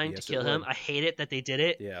storyline to kill him. I hate it that they did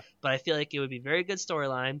it. Yeah. But I feel like it would be very good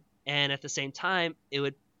storyline, and at the same time, it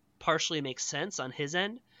would partially make sense on his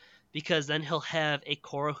end, because then he'll have a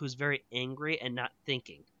Korra who's very angry and not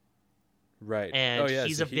thinking. Right. And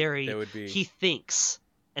he thinks,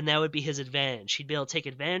 and that would be his advantage. He'd be able to take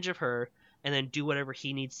advantage of her and then do whatever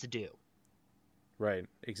he needs to do. Right,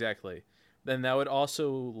 exactly. Then that would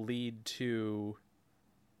also lead to,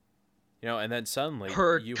 and then suddenly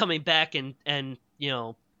her coming back and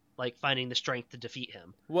like finding the strength to defeat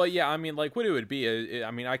him. Well, yeah, I mean, like what it would be,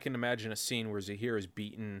 I can imagine a scene where Zahir is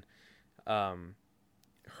beaten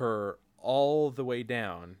her all the way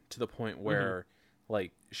down to the point where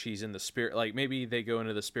like she's in the spirit, like maybe they go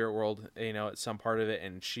into the spirit world, at some part of it,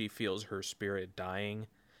 and she feels her spirit dying,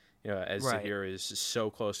 as Zahir is so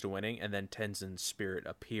close to winning, and then Tenzin's spirit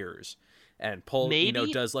appears and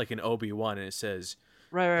does like an Obi-Wan, and it says,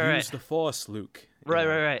 use the Force, Luke.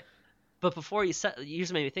 Right. But before you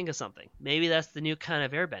just made me think of something. Maybe that's the new kind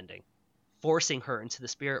of airbending, forcing her into the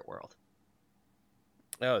spirit world.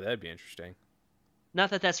 Oh, that'd be interesting.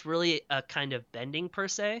 Not that that's really a kind of bending per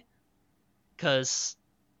se, because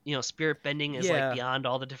spirit bending is like beyond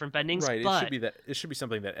all the different bendings. Right. But it should be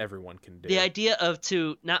something that everyone can do. The idea of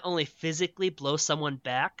to not only physically blow someone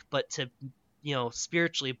back, but to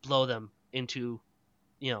spiritually blow them into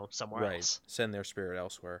somewhere else. Send their spirit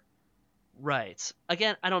elsewhere. Right.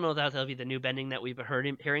 Again, I don't know that that'll be the new bending that we've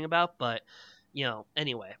been hearing about, but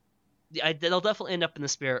anyway, they'll definitely end up in the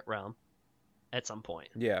spirit realm at some point.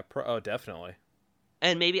 Yeah. Definitely.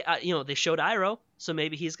 And maybe they showed Iroh, so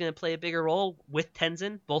maybe he's going to play a bigger role with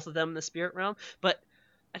Tenzin, both of them in the spirit realm. But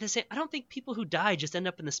at the same, I don't think people who die just end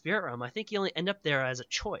up in the spirit realm. I think you only end up there as a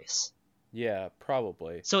choice. Yeah,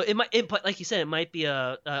 probably. So but like you said, it might be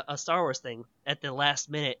a Star Wars thing. At the last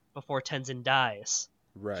minute before Tenzin dies,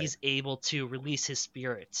 right, he's able to release his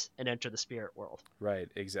spirit and enter the spirit world. Right,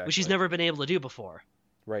 exactly. Which he's never been able to do before.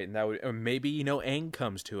 Right, and that would, or maybe Aang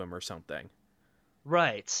comes to him or something.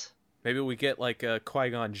 Right. Maybe we get like a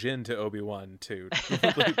Qui-Gon Jinn to Obi-Wan to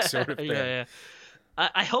Luke sort of thing. Yeah.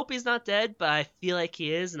 I hope he's not dead, but I feel like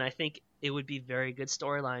he is, and I think it would be very good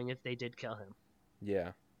storyline if they did kill him.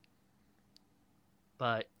 Yeah.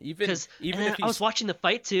 But even if I was watching the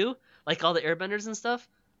fight too, like all the airbenders and stuff.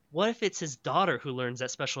 What if it's his daughter who learns that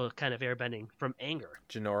special kind of airbending from anger?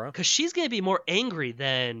 Jinora? Because she's going to be more angry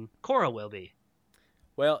than Korra will be.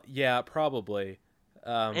 Well, yeah, probably.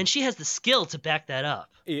 And she has the skill to back that up.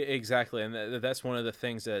 Exactly, and that's one of the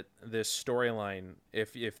things that this storyline,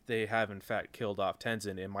 if they have in fact killed off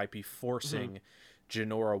Tenzin, it might be forcing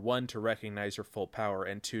Jinora, 1, to recognize her full power,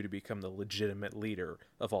 and 2, to become the legitimate leader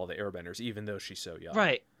of all the airbenders, even though she's so young.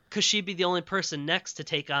 Right, because she'd be the only person next to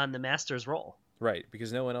take on the Master's role. Right,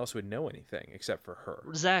 because no one else would know anything except for her.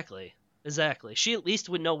 Exactly. She at least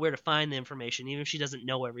would know where to find the information, even if she doesn't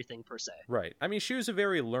know everything per se. Right. I mean, she was a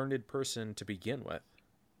very learned person to begin with.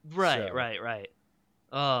 Right.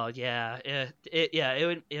 Oh, yeah. It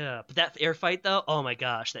would, yeah. But that air fight, though, oh my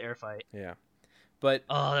gosh, the air fight. Yeah. But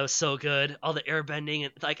oh, that was so good. All the air bending,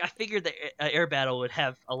 and like I figured the air battle would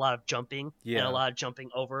have a lot of jumping and a lot of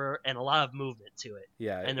jumping over and a lot of movement to it.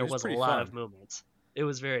 Yeah, and there was a lot of movement. It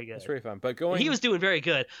was very good. It's very fun. But he was doing very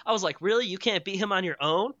good. I was like, really? You can't beat him on your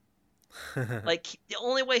own? Like the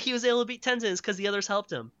only way he was able to beat Tenzin is because the others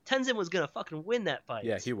helped him. Tenzin was gonna fucking win that fight.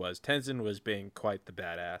 Yeah, he was. Tenzin was being quite the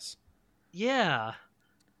badass. Yeah.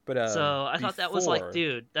 But so I thought that was like,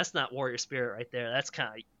 dude, that's not warrior spirit right there. That's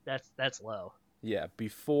kind of that's low. Yeah,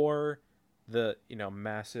 before the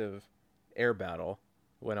massive air battle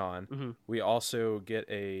went on, we also get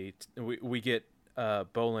we get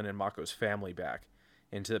Bolin and Mako's family back,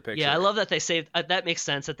 into the picture. Yeah, I love that they saved. That makes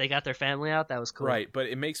sense that they got their family out. That was cool. Right, but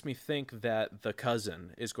it makes me think that the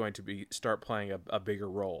cousin is going to start playing a bigger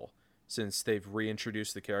role since they've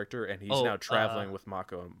reintroduced the character and he's now traveling with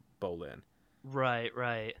Mako and Bolin.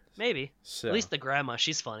 Right. Maybe. So, at least the grandma,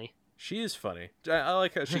 she's funny. She is funny. I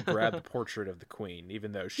like how she grabbed the portrait of the queen,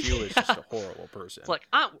 even though she was just a horrible person. It's like,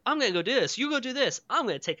 I'm going to go do this. You go do this. I'm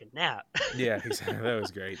going to take a nap. Yeah, exactly. That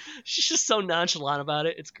was great. She's just so nonchalant about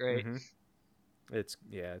it. It's great. Mm-hmm. It's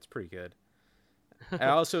pretty good. I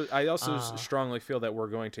also strongly feel that we're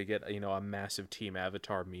going to get, a massive Team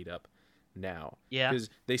Avatar meetup now. Yeah. Because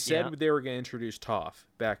they said they were going to introduce Toph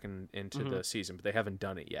back into the season, but they haven't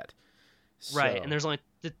done it yet. Right, and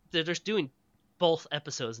they're just doing both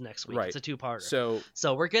episodes next week. Right. It's a two-parter.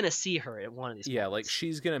 So we're gonna see her at one of these. Yeah, moments. like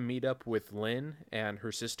she's gonna meet up with Lynn and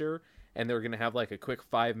her sister, and they're gonna have like a quick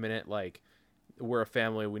 5-minute we're a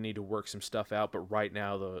family, we need to work some stuff out, but right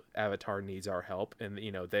now the Avatar needs our help, and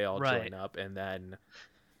they all join up, and then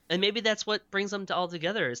maybe that's what brings them all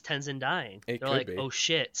together is Tenzin dying. They're like, be. oh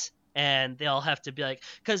shit, and they all have to be like,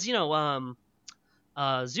 because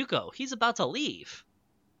Zuko, he's about to leave.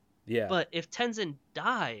 Yeah. But if Tenzin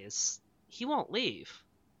dies, he won't leave.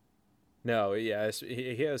 No, yeah,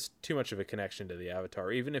 he has too much of a connection to the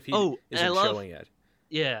Avatar, even if he isn't showing it.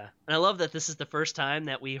 Yeah, and I love that this is the first time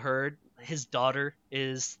that we heard his daughter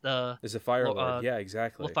is the Fire Lord. Yeah,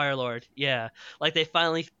 exactly. Well, Fire Lord. Yeah, like they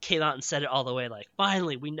finally came out and said it all the way. Like,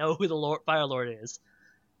 finally, we know who the Fire Lord is.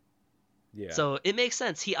 Yeah. So it makes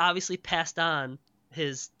sense. He obviously passed on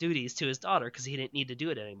his duties to his daughter because he didn't need to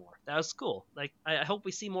do it anymore. That was cool. Like, I hope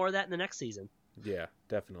we see more of that in the next season. Yeah,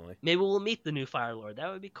 definitely. Maybe we'll meet the new Fire Lord. That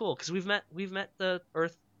would be cool because we've met the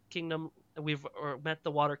Earth Kingdom, we've met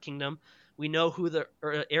the Water Kingdom. We know who the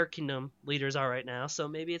Air Kingdom leaders are right now. So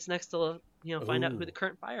maybe it's next to find out who the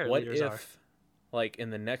current fire leaders are. What if, like in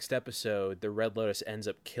the next episode, the Red Lotus ends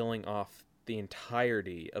up killing off the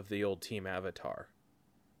entirety of the old Team Avatar?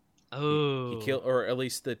 Oh, he killed, or at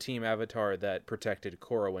least the Team Avatar that protected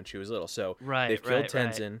Korra when she was little. So they've killed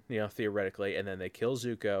Tenzin, theoretically, and then they kill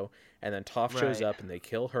Zuko, and then Toph shows up and they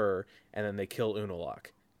kill her, and then they kill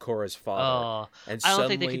Unalaq, Korra's father. Oh, and I don't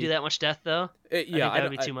think they could do that much death though. Yeah, I think that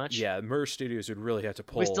would be too much. Yeah, Merge Studios would really have to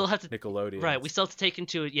pull. We still have to Nickelodeon. Right, we still have to take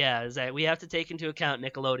into we have to take into account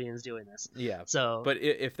Nickelodeon's doing this. Yeah. So, but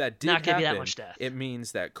if that did not happen, that much death. It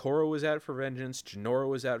means that Korra was out for vengeance, Jinora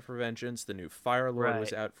was out for vengeance, the new Fire Lord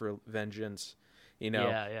was out for vengeance.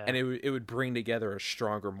 Yeah. And it would bring together a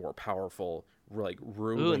stronger, more powerful, ruling.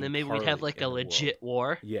 Ooh, and then maybe we'd have a legit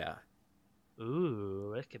war. Yeah.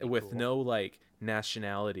 Ooh, that could be with cool. no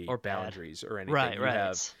nationality or boundaries or anything. Right. You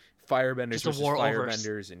have firebenders versus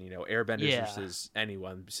firebenders, and airbenders Yeah. versus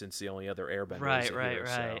anyone, since the only other airbenders Right.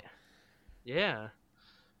 So. Yeah.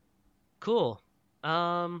 Cool.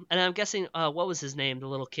 And I'm guessing, what was his name? The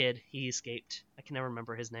little kid, he escaped. I can never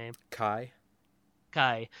remember his name. Kai.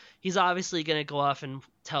 He's obviously gonna go off and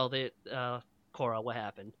tell the Korra what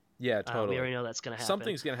happened. Yeah, totally. We already know that's gonna happen.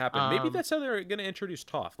 Something's gonna happen. Maybe that's how they're gonna introduce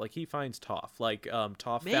Toph. Like he finds Toph.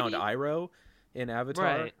 Toph found Iroh in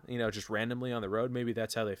Avatar. Right. Just randomly on the road. Maybe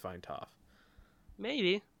that's how they find Toph.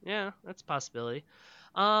 Maybe. Yeah, that's a possibility.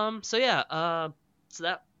 So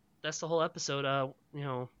that's the whole episode. I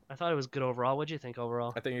thought it was good overall. What'd you think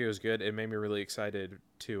overall? I think it was good. It made me really excited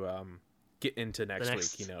to get into next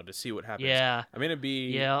week, to see what happens. Yeah. I'm gonna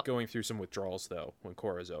be going through some withdrawals though when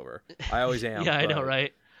Korra's over. I always am. Yeah, I know,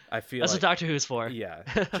 right? I feel that's what Doctor Who's for. Yeah,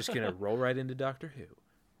 just gonna roll right into Doctor Who.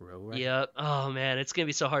 Yep. Oh man, it's gonna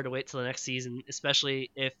be so hard to wait till the next season,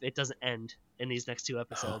 especially if it doesn't end in these next 2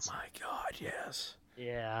 episodes. Oh my god, yes.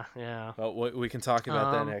 Yeah. Well, we can talk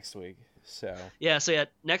about that next week. So. Yeah.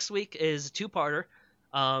 Next week is a 2-parter.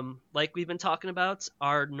 Like we've been talking about,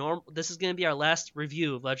 this is going to be our last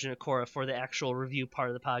review of Legend of Korra for the actual review part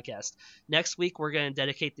of the podcast. Next week, we're going to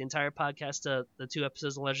dedicate the entire podcast to the 2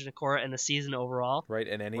 episodes of Legend of Korra and the season overall. Right,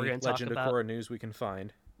 and any Legend of Korra news we can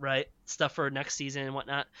find. Right, stuff for next season and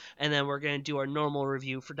whatnot. And then we're going to do our normal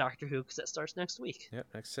review for Doctor Who because that starts next week. Yep,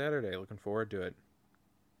 next Saturday. Looking forward to it.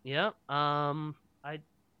 Yep.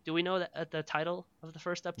 Do we know that the title of the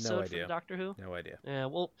first episode for Doctor Who? No idea. Yeah,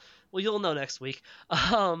 well, you'll know next week.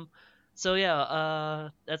 That's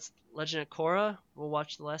Legend of Korra. We'll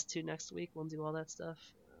watch the last 2 next week. We'll do all that stuff.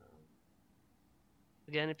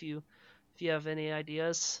 Again, if you have any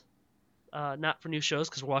ideas, not for new shows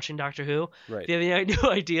because we're watching Doctor Who. Right. If you have any new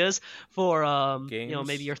ideas for games,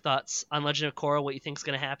 maybe your thoughts on Legend of Korra, what you think is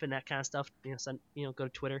going to happen, that kind of stuff. Go to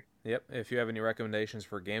Twitter. Yep. If you have any recommendations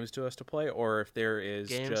for games to us to play, or if there is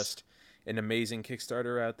just an amazing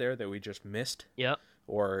Kickstarter out there that we just missed. Yep.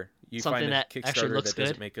 or you Something find a that actually Kickstarter looks that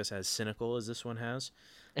doesn't good. make us as cynical as this one has,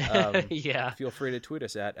 Yeah. feel free to tweet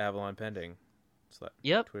us at Avalon Pending.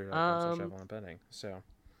 Yep. Twitter.com/Avalon Pending. So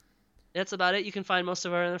That's about it. You can find most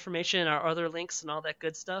of our information, our other links, and all that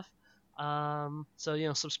good stuff.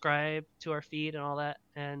 So subscribe to our feed and all that,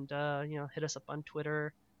 and hit us up on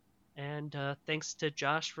Twitter. And thanks to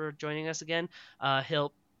Josh for joining us again.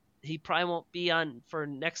 He probably won't be on for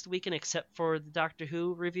next weekend except for the Doctor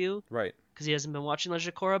Who review, right, because he hasn't been watching Legend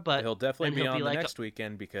of Korra. But he'll definitely be he'll on be the like, next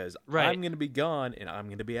weekend because right. I'm going to be gone and I'm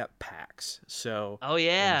going to be at PAX. So oh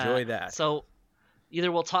yeah, enjoy that. So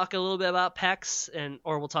either we'll talk a little bit about PAX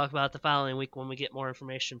or we'll talk about it the following week when we get more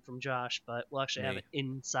information from Josh. But we'll actually have an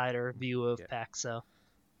insider view of PAX. So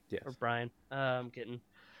yes. Or Brian, I'm getting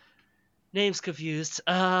names confused.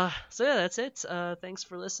 So yeah, that's it. Thanks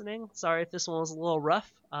for listening. Sorry if this one was a little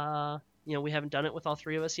rough. We haven't done it with all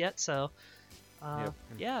three of us yet, so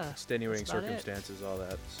yeah. Extenuating circumstances, all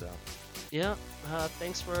that. So yeah.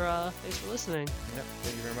 Thanks for listening. Yep.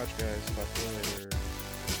 Thank you very much, guys. Talk to you later.